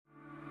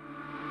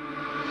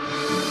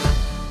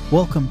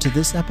Welcome to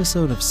this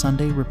episode of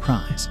Sunday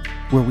Reprise,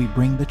 where we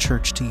bring the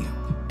church to you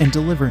and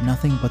deliver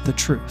nothing but the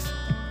truth.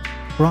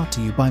 Brought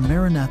to you by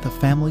Maranatha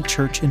Family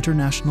Church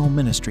International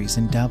Ministries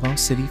in Davao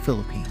City,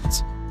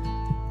 Philippines.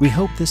 We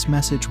hope this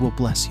message will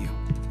bless you.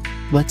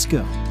 Let's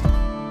go.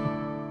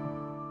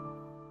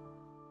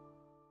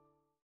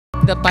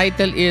 The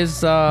title is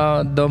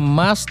The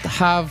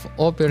Must-Have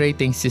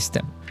Operating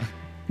System.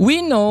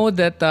 We know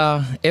that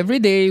every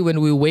day when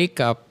we wake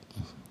up,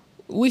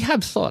 we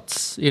have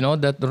thoughts,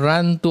 that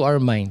run to our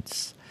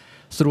minds,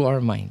 through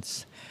our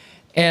minds.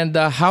 And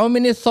how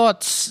many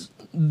thoughts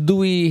do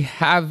we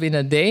have in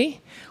a day?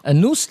 A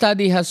new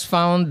study has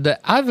found the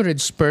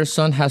average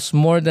person has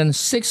more than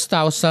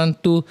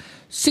 6,000 to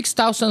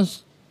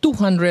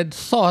 6,200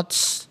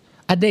 thoughts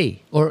a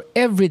day or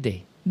every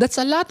day. That's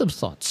a lot of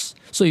thoughts.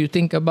 So you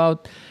think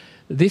about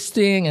this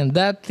thing and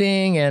that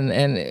thing,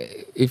 and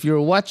if you're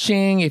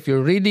watching, if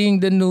you're reading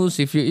the news,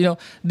 if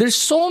there's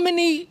so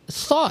many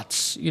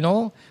thoughts,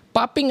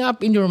 popping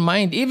up in your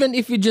mind, even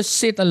if you just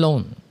sit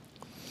alone.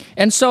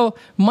 And so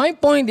my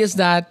point is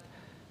that,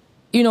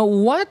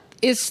 what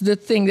is the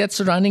thing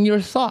that's running your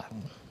thought?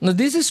 Now,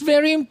 this is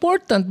very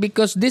important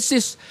because this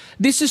is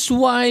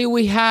why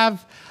we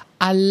have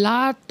a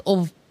lot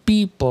of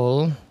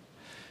people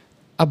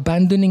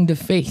abandoning the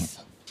faith.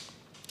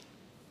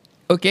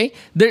 Okay?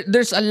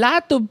 There's a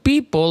lot of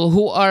people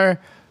who are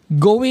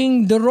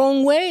going the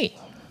wrong way.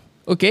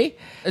 Okay?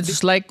 It's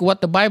just like what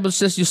the Bible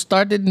says, you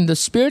started in the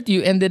spirit,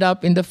 you ended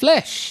up in the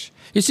flesh.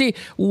 You see,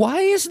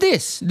 why is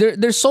this?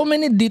 There's so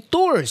many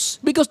detours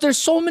because there's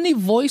so many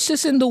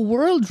voices in the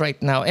world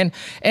right now. And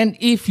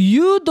if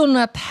you do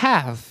not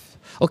have,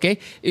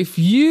 if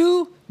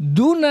you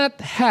do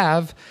not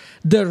have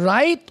the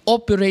right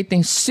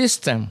operating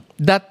system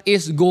that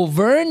is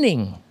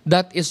governing,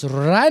 that is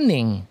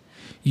running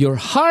your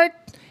heart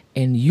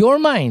and your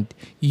mind,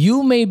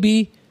 you may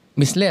be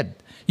misled.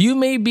 You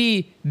may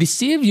be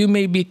deceived. You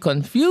may be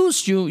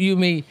confused. You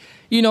may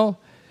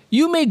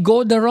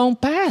go the wrong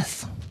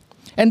path.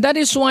 And that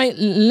is why,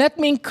 let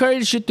me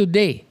encourage you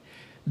today.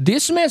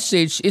 This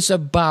message is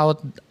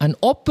about an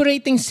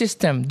operating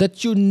system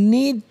that you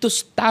need to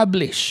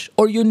establish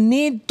or you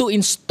need to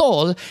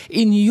install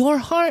in your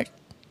heart.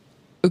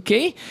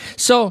 Okay?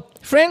 So,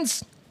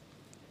 friends,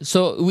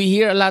 we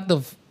hear a lot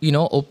of,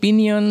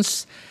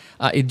 opinions,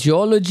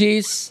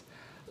 ideologies.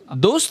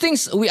 Those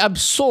things we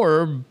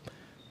absorb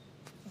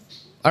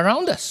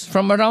around us,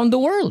 from around the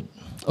world.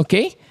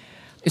 Okay?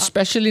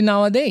 Especially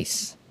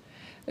nowadays.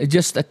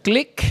 Just a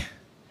click,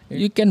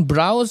 you can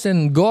browse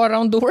and go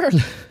around the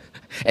world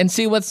and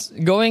see what's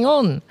going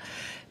on.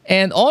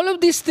 And all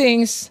of these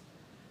things,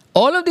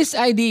 all of these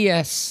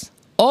ideas,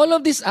 all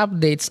of these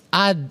updates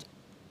add,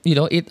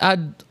 it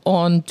add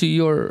on to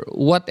your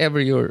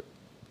whatever you're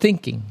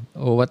thinking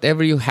or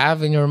whatever you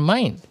have in your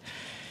mind.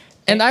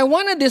 And I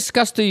want to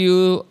discuss to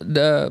you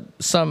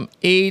some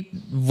 8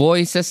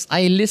 voices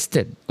I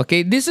listed.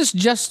 Okay, this is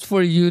just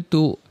for you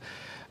to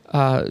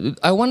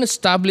I want to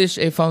establish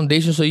a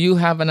foundation so you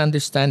have an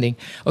understanding.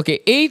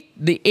 Okay,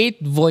 the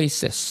 8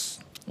 voices.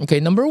 Okay,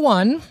 number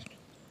 1,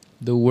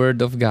 the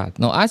Word of God.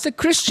 Now, as a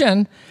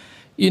Christian,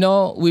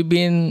 we've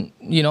been,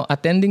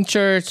 attending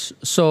church,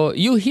 so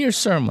you hear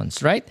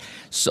sermons, right?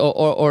 So,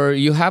 or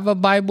you have a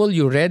Bible,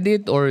 you read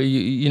it, or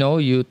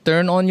you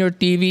turn on your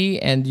TV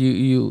and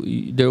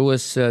there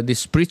was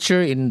this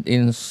preacher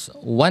in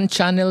one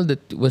channel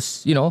that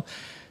was,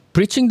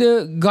 preaching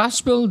the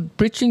gospel,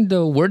 preaching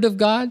the Word of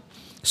God.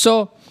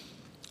 So,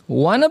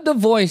 one of the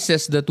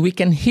voices that we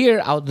can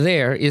hear out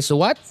there is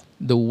what?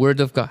 The Word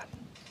of God.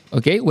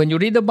 Okay? When you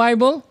read the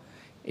Bible,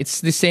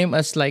 it's the same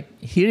as like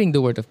hearing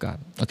the Word of God.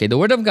 Okay, the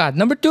Word of God.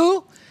 Number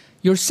 2,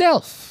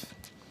 yourself.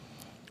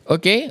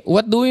 Okay?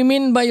 What do we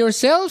mean by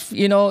yourself?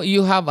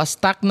 You have a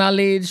stock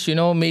knowledge,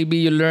 maybe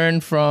you learn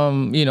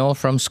from,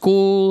 from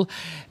school.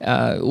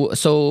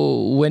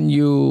 So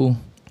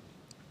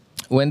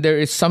when there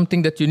is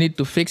something that you need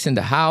to fix in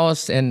the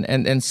house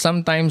and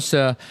sometimes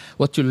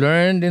what you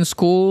learned in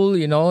school,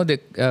 the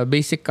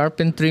basic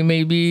carpentry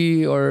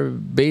maybe or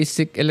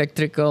basic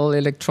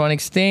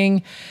electronics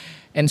thing.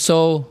 And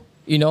so,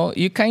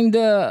 you kind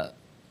of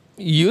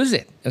use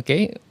it,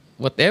 okay?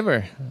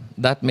 Whatever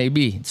that may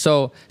be.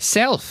 So,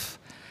 self,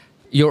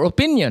 your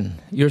opinion,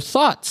 your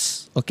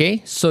thoughts,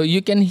 okay? So,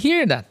 you can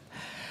hear that.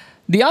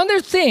 The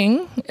other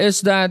thing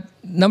is that,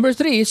 number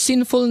 3 is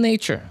sinful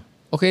nature.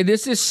 Okay,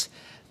 this is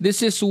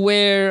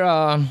where,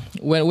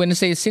 when I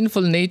say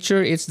sinful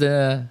nature,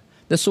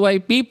 that's why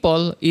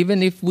people,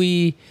 even if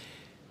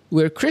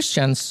we're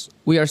Christians,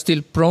 we are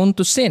still prone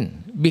to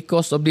sin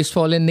because of this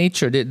fallen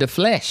nature, the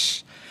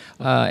flesh.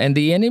 And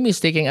the enemy is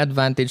taking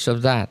advantage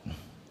of that.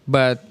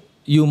 But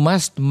you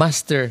must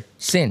master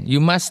sin.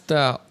 You must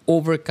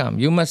overcome.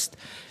 You must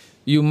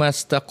you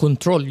must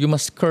control, you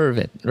must curb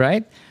it,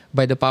 right?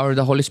 By the power of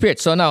the Holy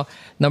Spirit. So now,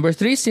 number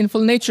 3,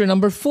 sinful nature.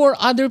 Number 4,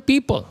 other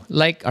people,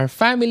 like our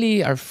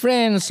family, our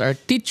friends, our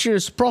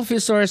teachers,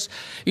 professors,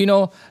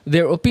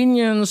 their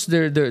opinions,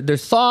 their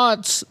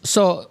thoughts.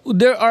 So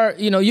there are,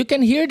 you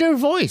can hear their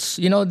voice.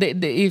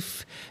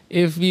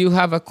 If you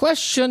have a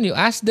question, you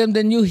ask them,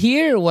 then you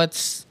hear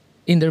what's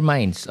in their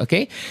minds,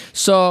 okay?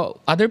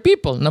 So other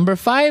people. Number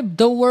 5,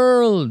 the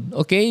world,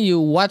 okay? You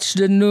watch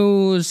the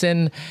news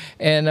and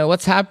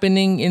what's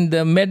happening in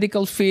the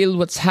medical field,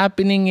 what's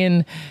happening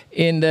in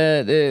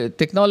the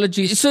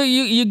technology. So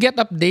you get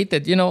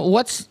updated.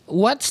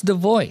 What's the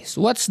voice?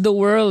 What's the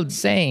world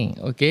saying,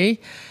 okay?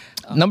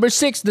 Number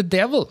 6, the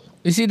devil.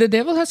 You see, the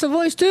devil has a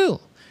voice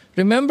too.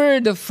 Remember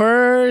the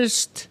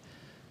first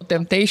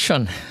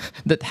temptation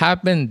that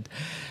happened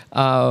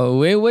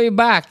way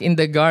back in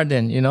the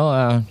garden,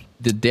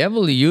 the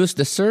devil used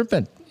the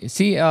serpent. You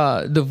see,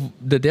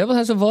 the devil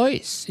has a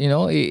voice,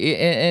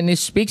 and he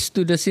speaks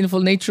to the sinful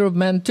nature of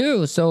man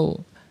too.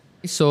 So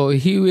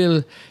he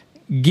will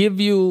give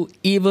you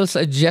evil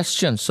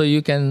suggestions so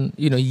you can,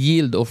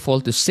 yield or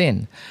fall to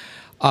sin.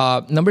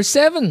 Number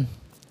 7,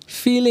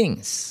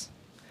 feelings.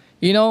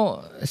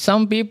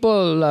 Some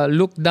people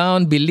look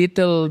down,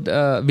 belittle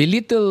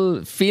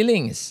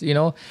feelings.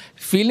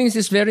 Feelings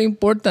is very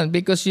important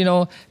because,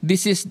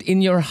 this is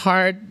in your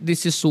heart.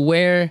 This is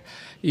where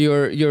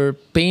your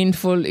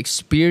painful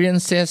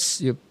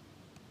experiences, your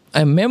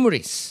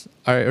memories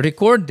are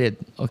recorded,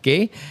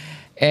 okay?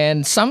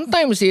 And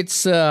sometimes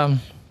it's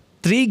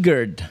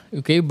triggered,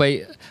 okay,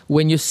 by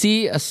when you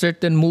see a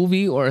certain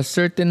movie or a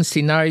certain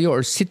scenario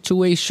or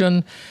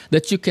situation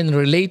that you can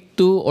relate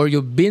to or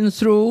you've been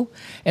through.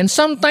 And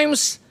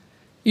sometimes,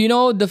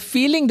 the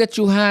feeling that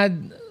you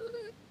had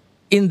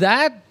in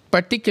that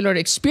particular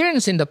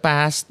experience in the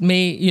past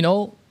may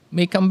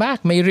come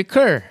back, may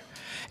recur.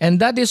 And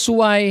that is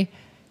why,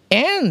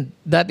 and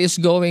that is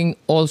going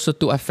also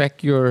to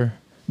affect your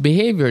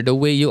behavior, the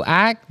way you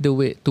act, the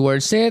way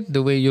towards it,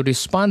 the way you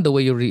respond, the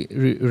way you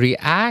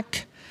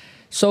react.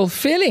 So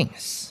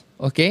feelings,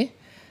 okay?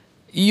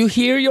 You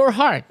hear your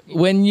heart.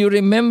 When you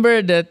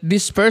remember that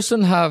this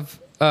person have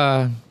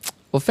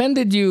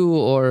offended you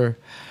or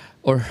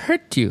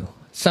hurt you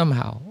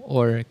somehow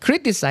or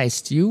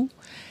criticized you,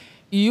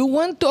 you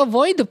want to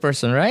avoid the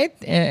person, right?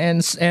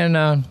 And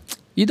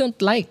you don't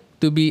like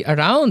to be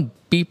around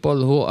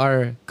people who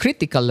are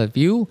critical of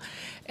you.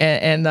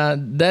 And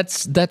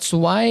that's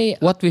why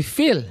what we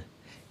feel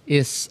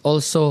is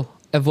also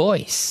a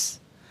voice,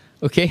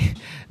 okay,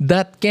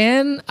 that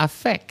can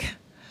affect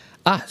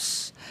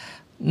us.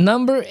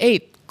 Number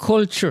 8,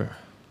 culture.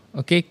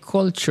 Okay,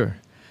 culture.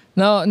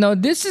 Now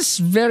this is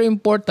very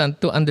important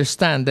to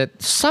understand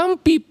that some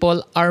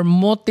people are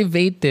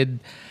motivated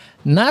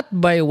not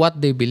by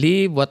what they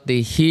believe, what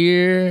they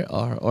hear,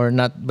 or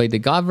not by the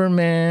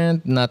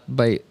government, not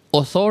by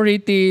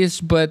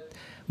authorities, but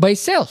by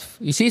self.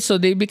 You see, so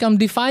they become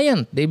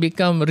defiant. They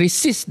become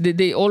resist.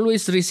 They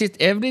always resist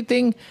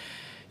everything.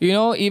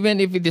 Even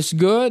if it is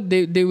good,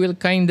 they will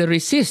kind of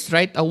resist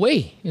right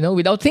away,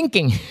 without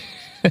thinking.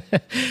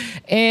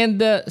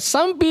 And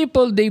some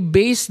people, they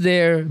base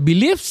their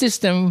belief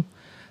system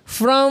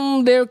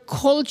from their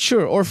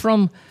culture or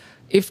from,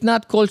 if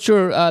not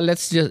culture,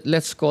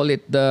 let's call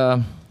it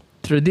the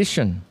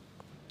tradition.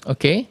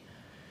 Okay?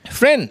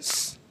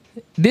 Friends,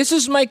 this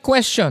is my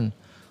question.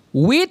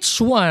 Which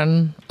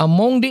one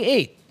among the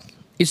 8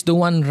 is the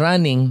one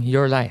running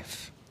your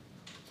life?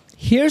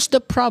 Here's the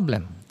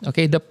problem.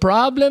 Okay, the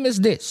problem is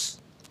this.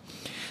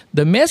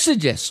 The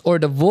messages or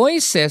the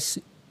voices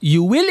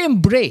you will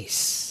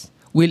embrace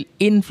will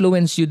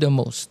influence you the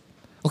most.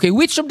 Okay,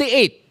 which of the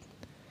 8?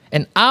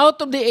 And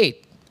out of the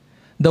 8,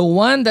 the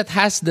one that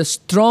has the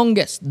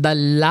strongest, the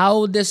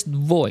loudest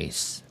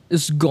voice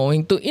is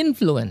going to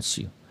influence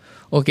you.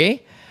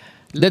 Okay?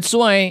 That's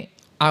why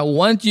I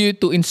want you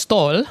to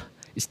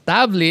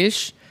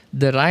establish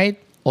the right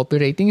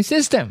operating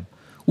system,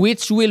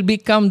 which will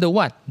become the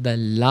what? The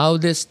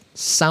loudest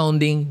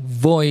sounding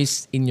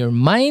voice in your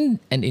mind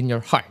and in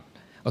your heart.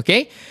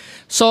 Okay?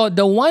 So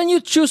the one you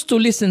choose to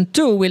listen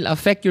to will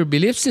affect your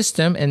belief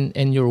system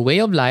and your way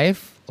of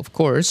life, of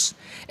course.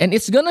 And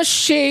it's going to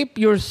shape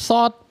your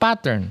thought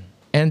pattern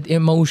and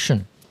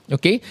emotion.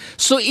 Okay?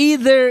 So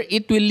either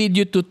it will lead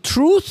you to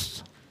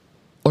truth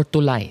or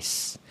to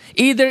lies.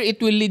 Either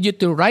it will lead you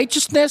to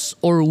righteousness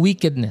or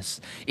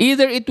wickedness.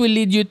 Either it will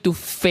lead you to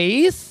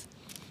faith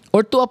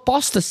or to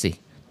apostasy,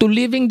 to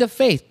leaving the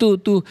faith,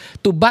 to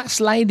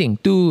backsliding,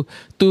 to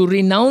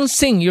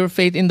renouncing your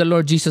faith in the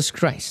Lord Jesus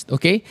Christ.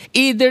 Okay?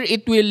 Either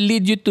it will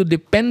lead you to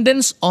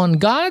dependence on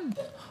God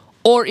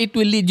or it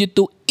will lead you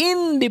to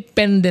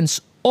independence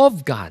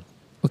of God.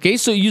 Okay?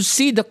 So you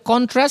see the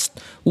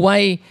contrast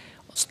why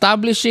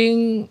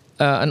establishing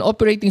an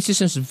operating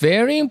system is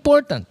very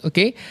important.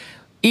 Okay?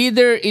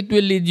 Either it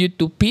will lead you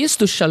to peace,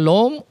 to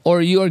shalom,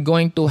 or you are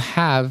going to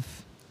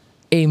have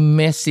a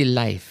messy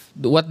life.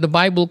 What the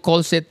Bible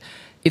calls it,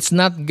 it's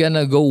not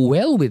gonna go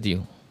well with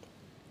you.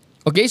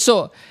 Okay,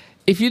 so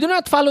if you do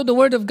not follow the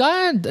word of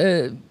God,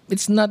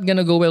 it's not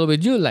gonna go well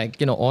with you.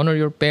 Like, honor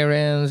your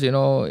parents,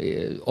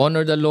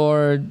 honor the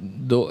Lord,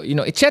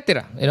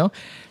 etc.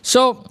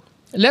 So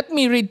let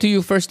me read to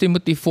you 1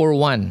 Timothy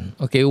 4:1.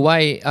 Okay,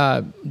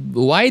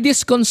 why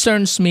this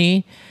concerns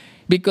me?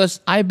 Because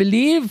I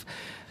believe,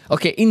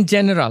 in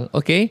general,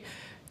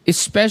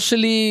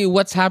 especially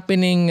what's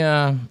happening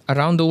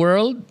around the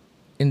world,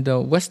 in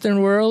the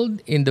Western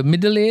world, in the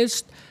Middle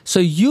East. So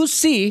you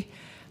see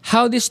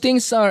how these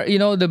things are,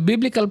 the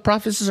biblical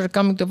prophecies are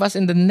coming to pass.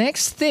 And the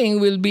next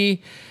thing will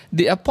be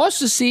the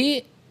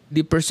apostasy,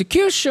 the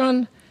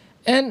persecution,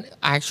 and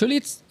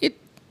actually it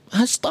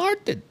has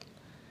started.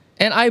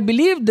 And I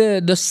believe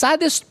the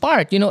saddest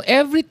part,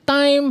 every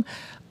time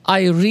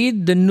I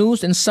read the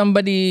news and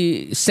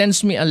somebody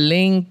sends me a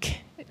link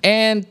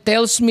and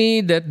tells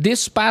me that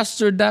this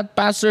pastor,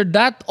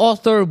 that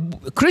author,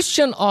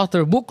 Christian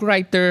author, book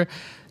writer,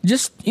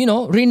 just,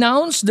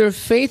 renounced their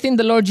faith in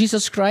the Lord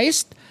Jesus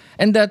Christ,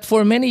 and that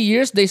for many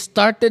years they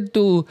started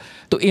to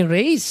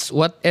erase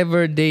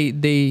whatever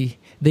they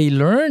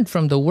learned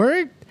from the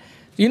Word.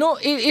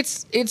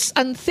 It's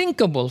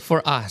unthinkable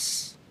for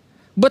us.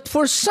 But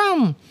for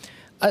some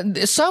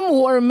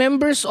who are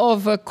members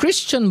of a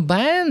Christian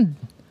band,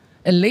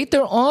 and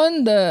later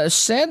on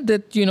said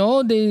that,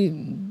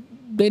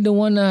 they don't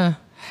want to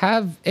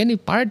have any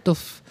part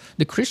of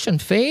the Christian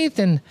faith,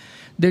 and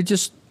they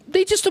just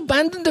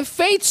abandon the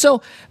faith.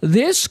 So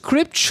this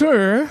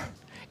scripture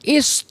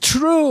is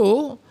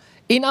true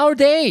in our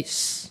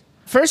days.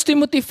 1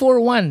 Timothy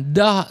 4:1,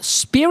 the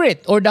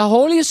Spirit or the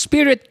Holy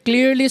Spirit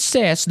clearly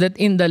says that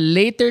in the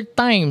later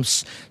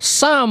times,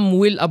 some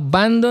will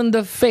abandon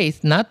the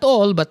faith, not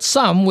all, but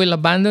some will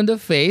abandon the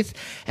faith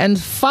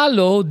and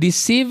follow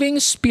deceiving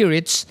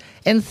spirits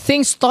and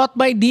things taught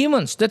by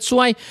demons. That's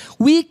why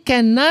we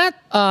cannot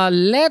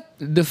let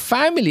the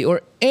family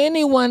or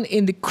anyone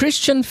in the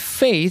Christian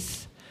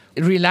faith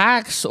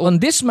relax on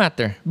this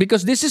matter,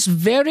 because this is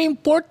very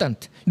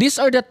important. These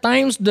are the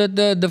times that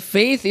the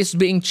faith is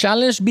being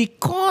challenged,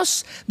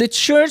 because the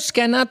church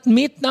cannot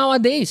meet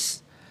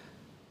nowadays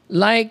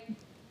like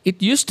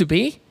it used to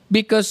be.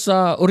 Because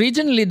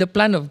originally the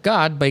plan of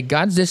God, by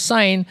God's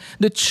design,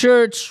 the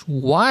church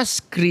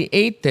was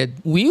created.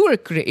 We were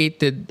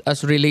created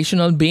as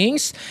relational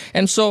beings.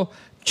 And so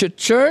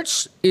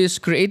church is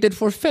created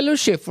for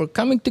fellowship, for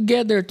coming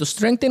together, to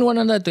strengthen one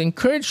another, to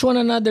encourage one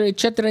another,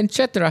 etc.,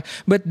 etc.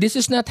 But this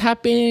is not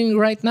happening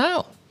right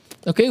now.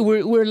 Okay,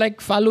 we're like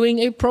following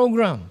a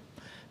program.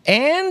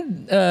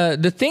 And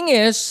the thing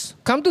is,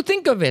 come to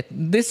think of it,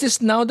 this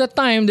is now the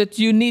time that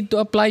you need to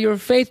apply your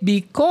faith,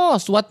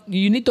 because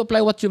you need to apply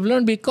what you've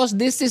learned, because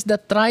this is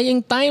the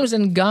trying times,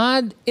 and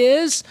God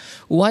is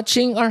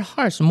watching our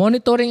hearts,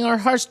 monitoring our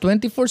hearts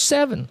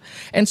 24/7.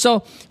 And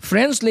so,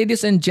 friends,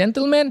 ladies and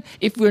gentlemen,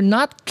 if we're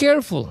not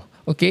careful,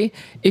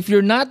 if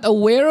you're not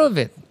aware of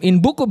it, in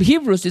book of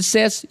Hebrews, it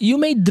says, you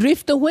may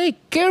drift away.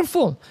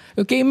 Careful.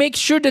 Make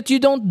sure that you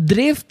don't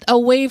drift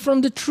away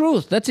from the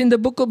truth. That's in the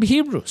book of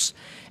Hebrews.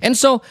 And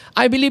so,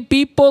 I believe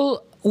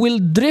people will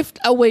drift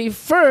away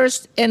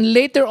first, and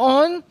later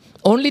on,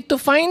 only to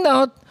find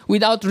out,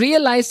 without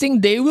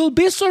realizing, they will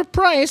be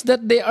surprised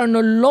that they are no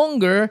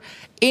longer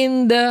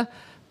in the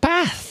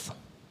path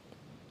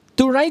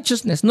to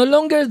righteousness. No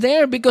longer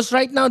there, because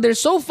right now they're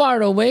so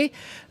far away.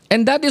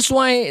 And that is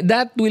why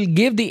that will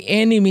give the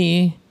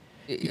enemy,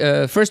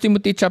 1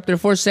 Timothy chapter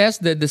 4 says,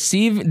 the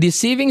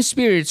deceiving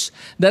spirits,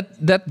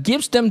 that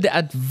gives them the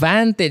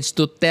advantage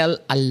to tell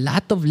a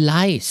lot of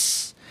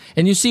lies.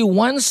 And you see,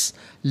 once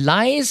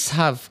lies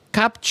have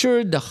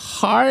captured the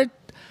heart,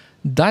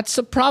 that's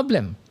a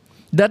problem.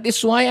 That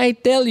is why I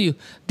tell you,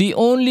 the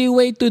only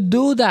way to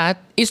do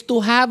that is to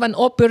have an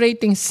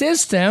operating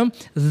system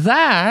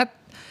that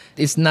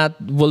is not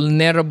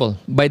vulnerable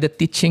by the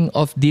teaching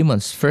of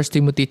demons. 1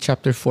 Timothy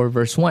chapter 4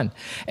 verse 1.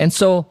 And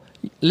so,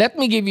 let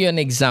me give you an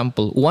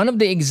example. One of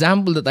the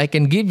examples that I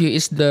can give you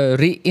is the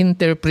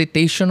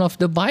reinterpretation of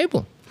the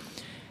Bible.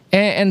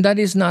 And that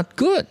is not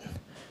good.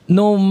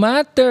 No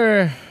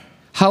matter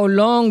how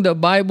long the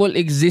Bible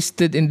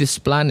existed in this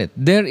planet,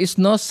 there is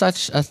no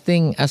such a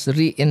thing as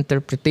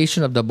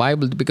reinterpretation of the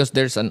Bible, because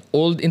there's an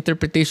old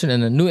interpretation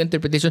and a new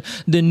interpretation.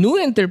 The new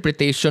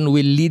interpretation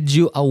will lead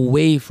you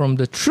away from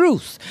the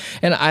truth.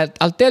 And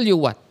I'll tell you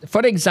what.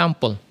 For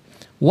example,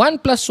 1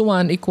 +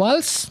 1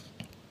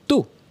 =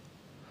 2.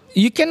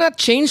 You cannot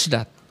change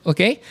that,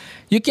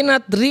 You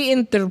cannot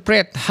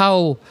reinterpret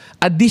how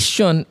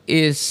addition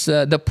is,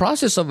 the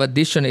process of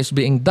addition is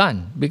being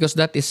done, because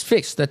that is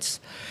fixed. That's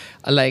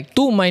like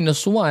 2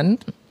 - 1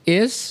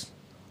 is,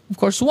 of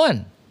course,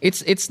 1.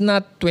 It's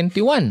not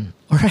 21,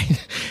 all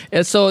right?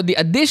 And so the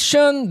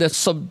addition, the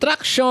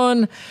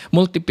subtraction,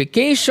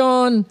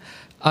 multiplication,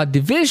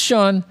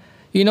 division,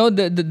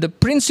 the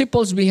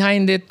principles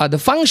behind it, the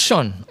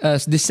function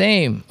is the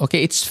same.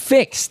 It's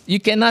fixed. You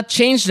cannot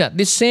change that.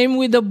 The same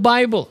with the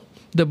Bible.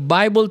 The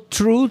Bible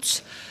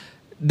truths,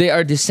 they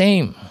are the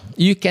same.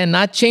 You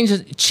cannot change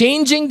it.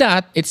 Changing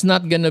that, it's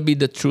not going to be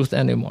the truth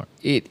anymore.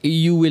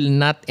 You will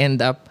not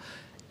end up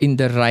in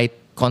the right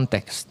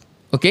context.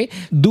 Okay?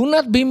 Do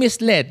not be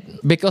misled,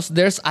 because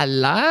there's a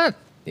lot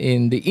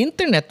in the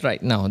internet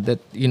right now that,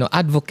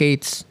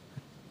 advocates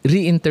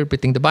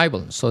reinterpreting the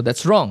Bible. So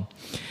that's wrong.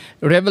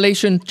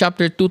 Revelation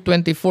chapter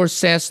 2:24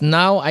 says,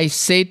 "Now I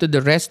say to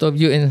the rest of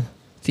you in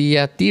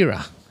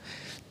Thyatira,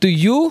 to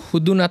you who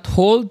do not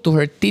hold to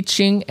her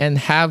teaching and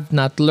have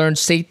not learned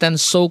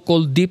Satan's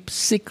so-called deep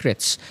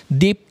secrets,"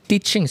 deep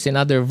teachings in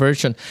other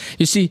version.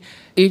 You see,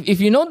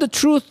 if you know the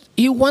truth,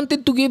 he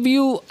wanted to give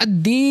you a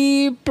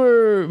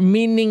deeper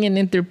meaning and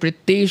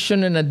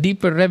interpretation and a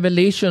deeper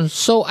revelation.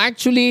 So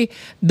actually,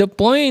 the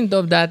point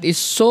of that is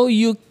so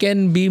you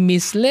can be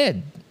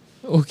misled.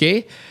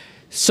 Okay?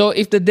 So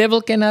if the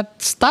devil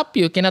cannot stop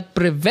you, cannot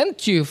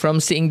prevent you from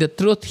seeing the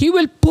truth, he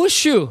will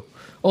push you.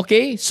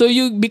 Okay? So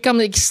you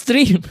become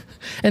extreme.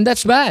 And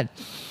that's bad.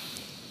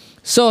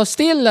 So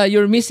still,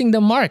 you're missing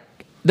the mark.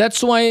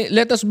 That's why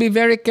let us be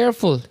very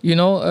careful.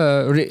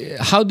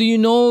 How do you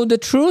know the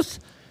truth?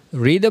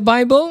 Read the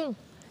Bible,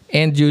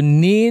 and you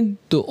need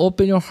to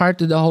open your heart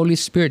to the Holy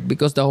Spirit,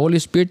 because the Holy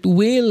Spirit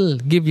will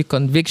give you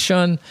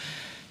conviction.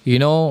 You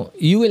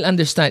will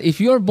understand.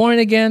 If you're born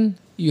again,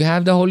 you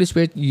have the Holy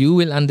Spirit, you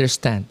will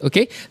understand.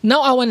 Okay?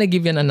 Now I want to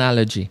give you an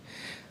analogy.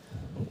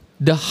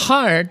 The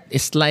heart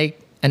is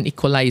like an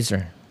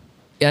equalizer.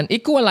 An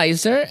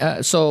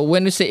equalizer, so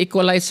when we say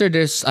equalizer,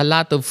 there's a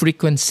lot of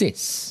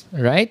frequencies,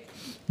 right?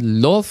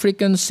 Low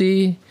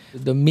frequency,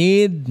 the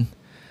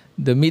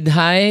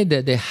mid-high,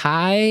 the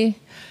high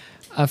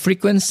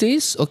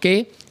frequencies,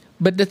 okay?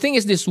 But the thing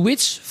is this,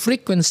 which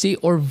frequency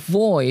or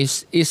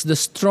voice is the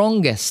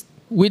strongest?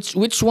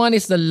 Which one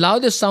is the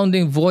loudest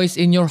sounding voice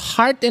in your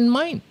heart and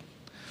mind?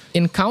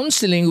 In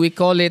counseling, we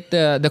call it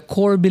the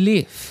core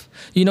belief.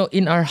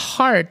 In our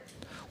heart,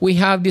 we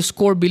have this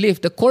core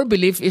belief. The core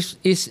belief is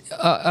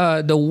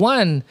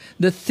the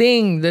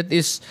thing that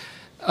is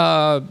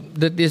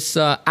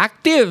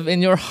active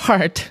in your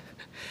heart,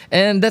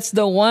 and that's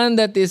the one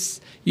that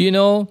is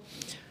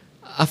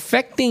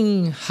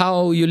affecting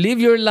how you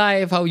live your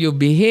life, how you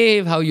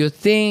behave, how you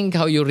think,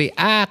 how you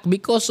react,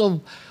 because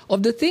of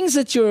the things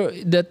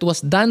that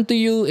was done to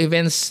you,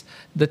 events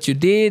that you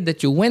did,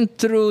 that you went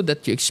through,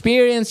 that you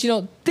experienced,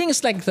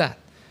 things like that.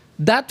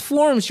 That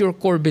forms your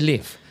core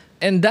belief.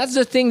 And that's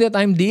the thing that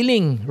I'm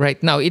dealing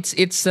right now.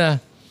 It's the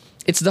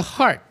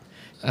heart.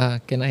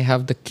 Can I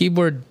have the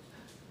keyboard?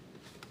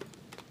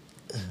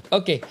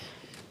 Okay.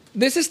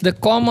 This is the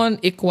common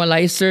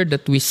equalizer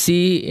that we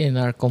see in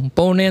our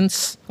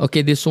components.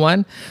 Okay, this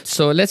one.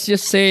 So let's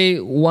just say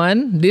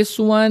 1. This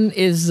one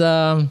is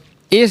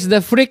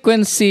the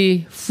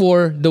frequency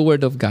for the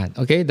Word of God.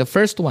 Okay, the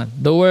first one,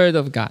 the Word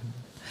of God.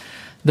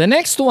 The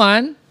next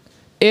one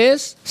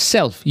is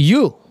self.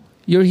 You're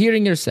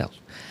hearing yourself.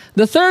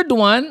 The third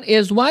one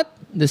is what?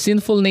 The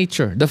sinful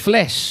nature, the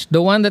flesh,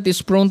 the one that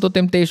is prone to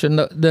temptation.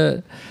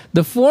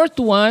 The fourth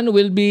one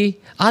will be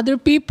other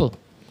people,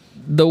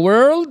 the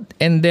world,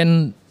 and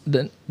then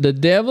the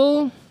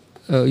devil,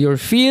 your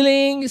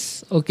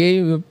feelings, okay,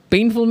 your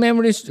painful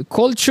memories,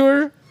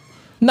 culture.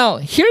 Now,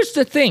 here's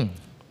the thing.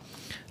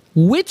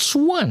 Which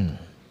one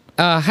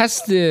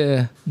has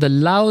the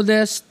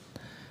loudest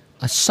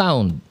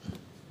sound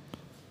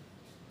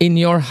in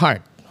your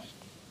heart?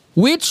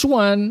 Which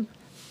one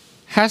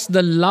has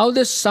the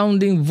loudest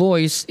sounding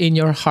voice in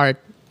your heart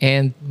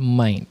and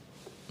mind?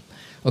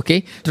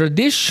 Okay?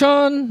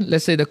 Tradition,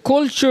 let's say the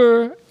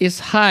culture is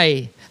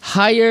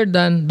higher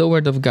than the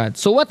Word of God.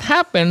 So what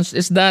happens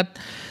is that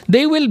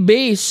they will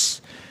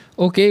base,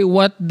 okay,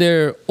 what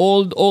their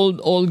old,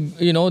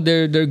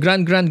 their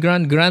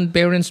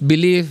grandparents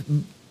believe,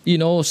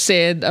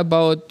 said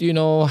about,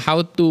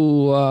 how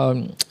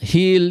to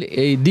heal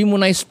a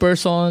demonized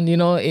person,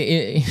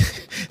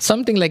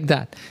 something like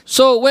that.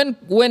 So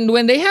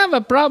when they have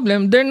a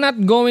problem, they're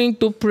not going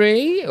to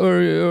pray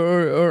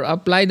or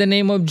apply the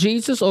name of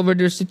Jesus over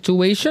their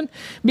situation,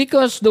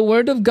 because the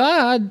Word of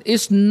God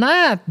is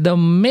not the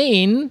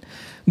main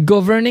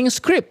governing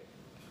script.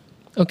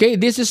 Okay,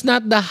 this is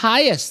not the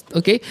highest.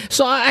 Okay,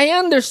 so I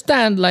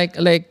understand. Like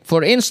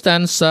for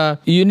instance,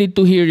 you need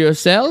to hear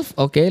yourself.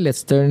 Okay,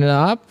 let's turn it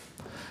up.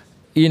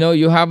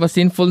 You have a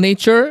sinful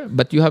nature,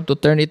 but you have to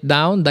turn it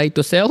down, die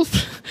to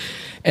self.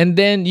 And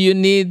then you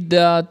need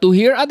to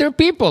hear other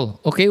people.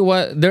 Okay,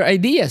 what their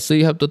ideas. So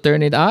you have to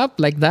turn it up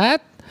like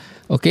that.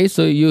 Okay,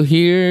 so you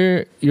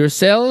hear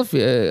yourself,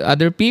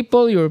 other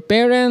people, your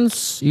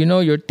parents,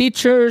 your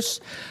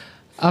teachers.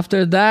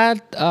 After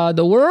that,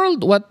 the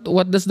world,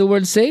 what does the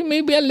world say?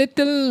 Maybe a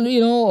little,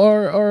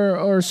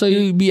 or so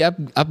you be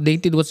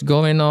updated what's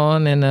going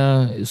on,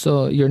 and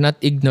so you're not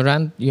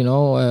ignorant,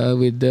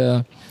 with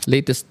the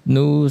latest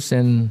news.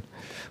 And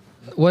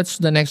what's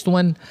the next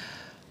one?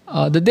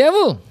 The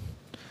devil.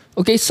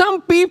 Okay,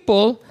 some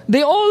people,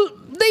 they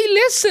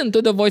listen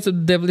to the voice of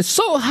the devil. It's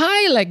so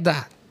high like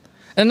that.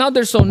 And now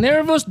they're so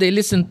nervous. They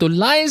listen to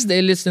lies.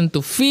 They listen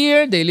to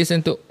fear. They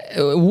listen to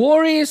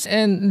worries,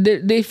 and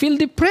they feel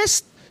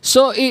depressed.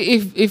 So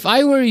if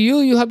I were you,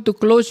 you have to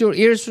close your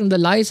ears from the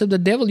lies of the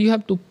devil. You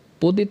have to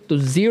put it to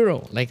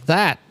 0, like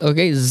that.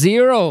 Okay,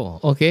 0.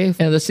 Okay,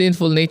 and the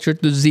sinful nature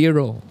to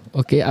 0.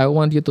 Okay, I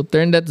want you to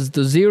turn that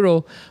to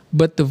 0.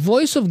 But the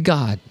voice of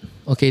God,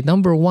 okay,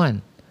 number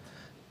 1,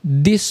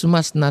 this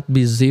must not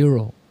be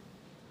 0.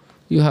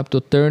 You have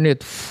to turn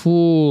it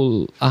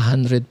full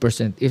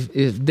 100%.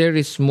 If there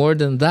is more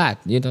than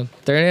that,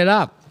 turn it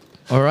up.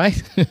 All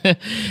right?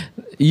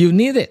 You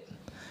need it.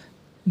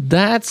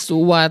 That's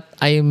what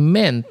I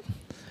meant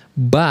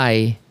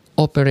by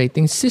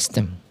operating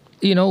system.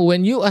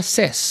 When you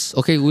assess,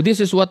 okay, well, this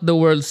is what the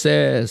world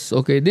says,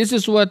 okay, this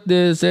is what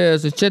this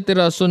says,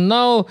 etc. So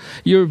now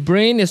your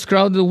brain is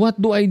crowded.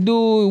 What do I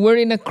do? We're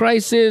in a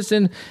crisis,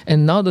 and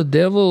now the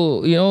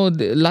devil,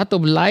 a lot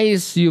of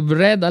lies. You've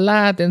read a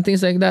lot and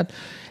things like that,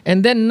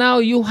 and then now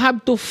you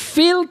have to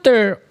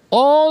filter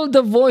all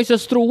the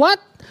voices through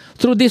what?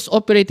 Through this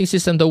operating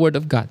system, the Word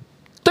of God.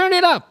 Turn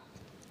it up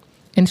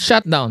and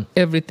shut down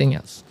everything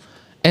else.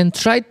 And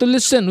try to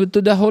listen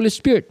to the Holy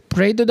Spirit.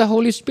 Pray to the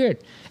Holy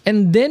Spirit.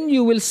 And then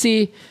you will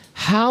see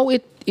how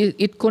it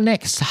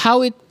connects,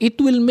 how it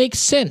will make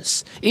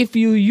sense if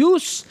you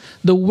use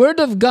the Word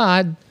of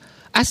God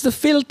as the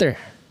filter.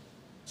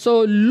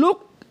 So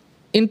look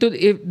into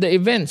the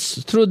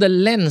events through the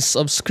lens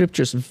of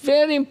Scriptures.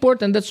 Very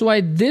important. That's why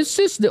this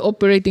is the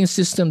operating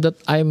system that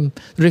I'm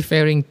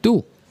referring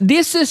to.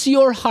 This is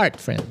your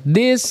heart, friend.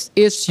 This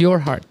is your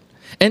heart.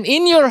 And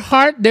in your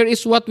heart, there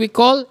is what we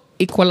call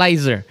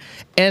equalizer.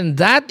 And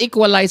that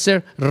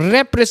equalizer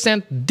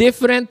represents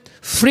different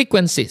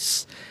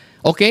frequencies.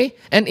 Okay?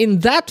 And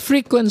in that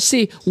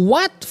frequency,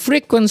 what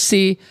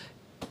frequency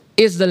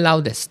is the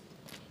loudest?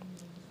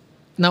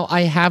 Now,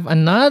 I have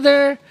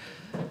another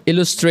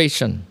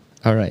illustration.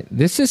 All right.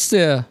 This is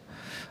a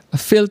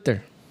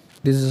filter.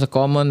 This is a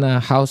common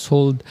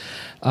household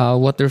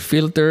water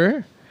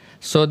filter.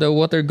 So the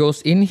water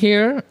goes in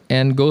here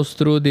and goes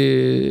through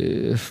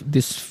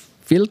this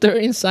filter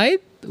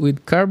inside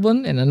with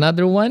carbon and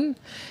another one.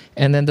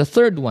 And then the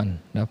third one.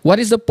 Now, what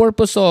is the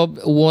purpose of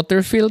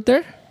water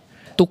filter?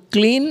 To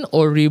clean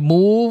or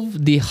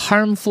remove the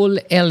harmful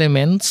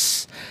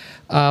elements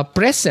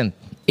present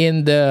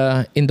in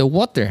the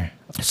water.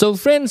 So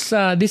friends,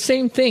 the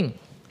same thing.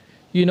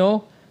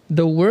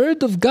 The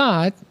Word of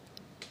God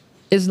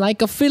is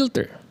like a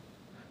filter.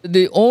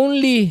 The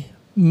only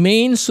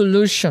main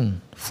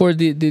solution for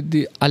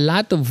a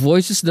lot of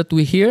voices that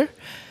we hear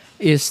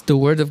is the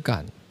Word of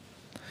God.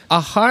 A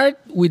heart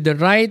with the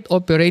right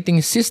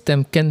operating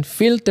system can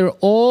filter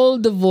all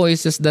the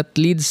voices that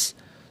leads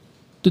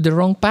to the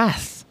wrong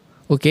path.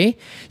 Okay?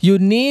 You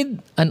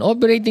need an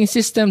operating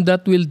system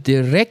that will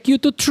direct you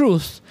to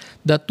truth,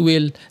 that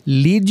will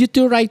lead you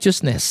to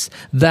righteousness,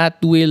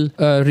 that will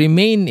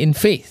remain in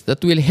faith,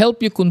 that will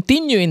help you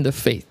continue in the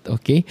faith,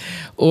 okay?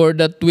 Or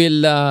that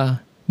will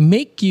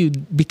make you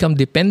become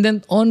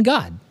dependent on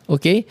God,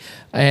 okay?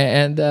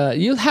 And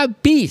you'll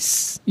have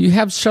peace, you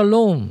have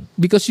shalom,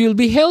 because you'll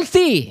be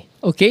healthy,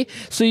 okay?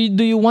 So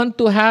do you want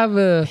to have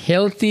a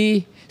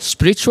healthy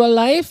spiritual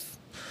life?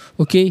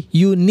 Okay,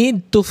 you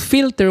need to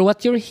filter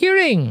what you're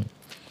hearing.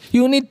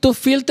 You need to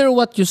filter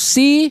what you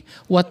see,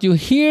 what you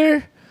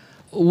hear,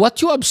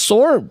 what you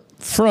absorb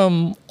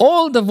from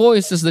all the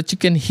voices that you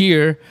can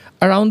hear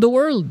around the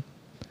world.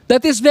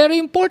 That is very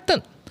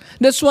important.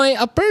 That's why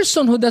a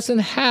person who doesn't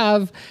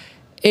have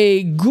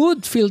a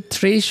good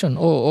filtration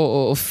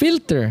or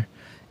filter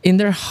in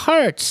their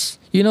hearts,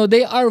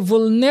 they are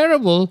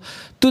vulnerable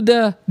to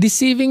the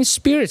deceiving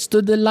spirits,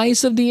 to the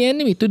lies of the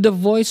enemy, to the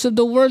voice of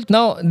the world.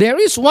 Now, there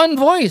is one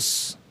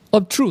voice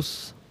of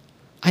truth.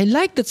 I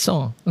like that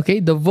song, okay?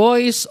 The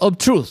voice of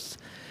truth.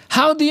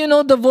 How do you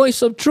know the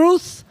voice of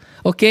truth?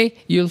 Okay,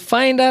 you'll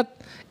find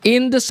that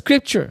in the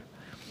scripture.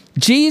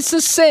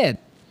 Jesus said,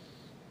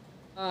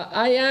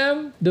 I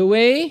am the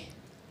way,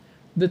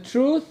 the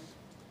truth,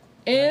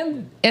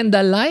 and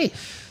the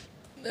life.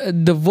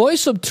 The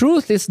voice of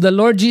truth is the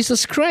Lord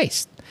Jesus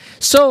Christ.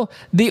 So,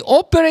 the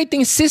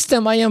operating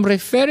system I am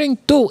referring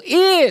to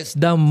is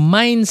the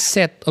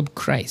mindset of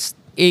Christ.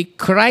 A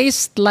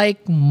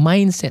Christ-like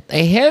mindset.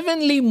 A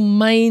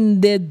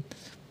heavenly-minded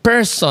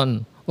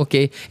person,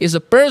 okay, is a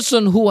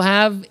person who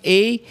have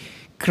a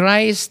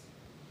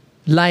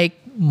Christ-like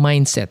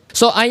mindset.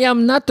 So, I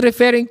am not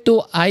referring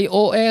to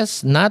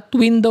iOS, not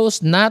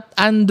Windows, not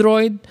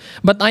Android,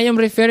 but I am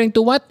referring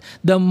to what?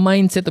 The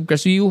mindset of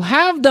Christ. So, you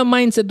have the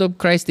mindset of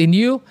Christ in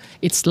you,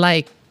 it's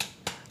like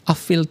a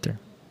filter.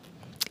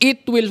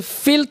 It will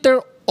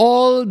filter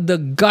all the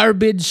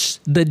garbage,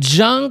 the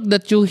junk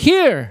that you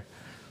hear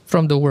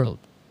from the world.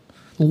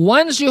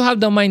 Once you have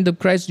the mind of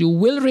Christ, you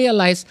will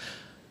realize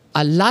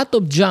a lot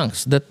of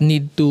junks that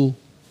you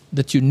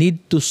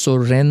need to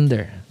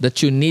surrender,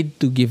 that you need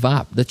to give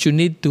up, that you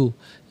need to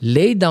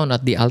lay down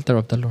at the altar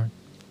of the Lord.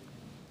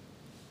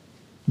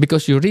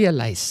 Because you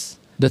realize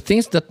the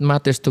things that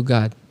matters to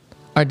God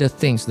are the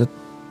things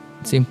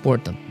that's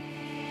important,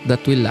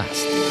 that will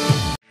last.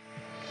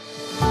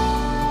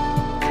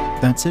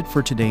 That's it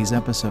for today's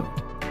episode.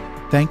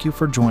 Thank you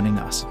for joining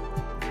us.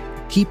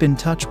 Keep in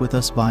touch with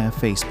us via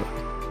Facebook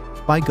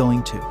by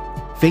going to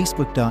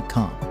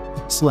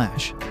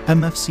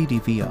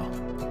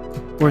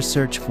facebook.com/MFCDVO or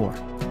search for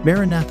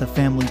Maranatha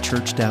Family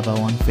Church Davao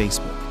on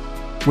Facebook.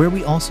 where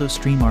we also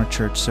stream our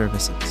church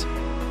services.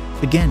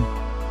 Again,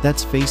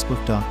 that's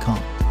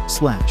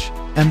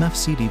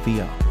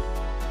facebook.com/MFCDVO.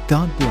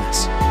 God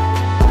bless.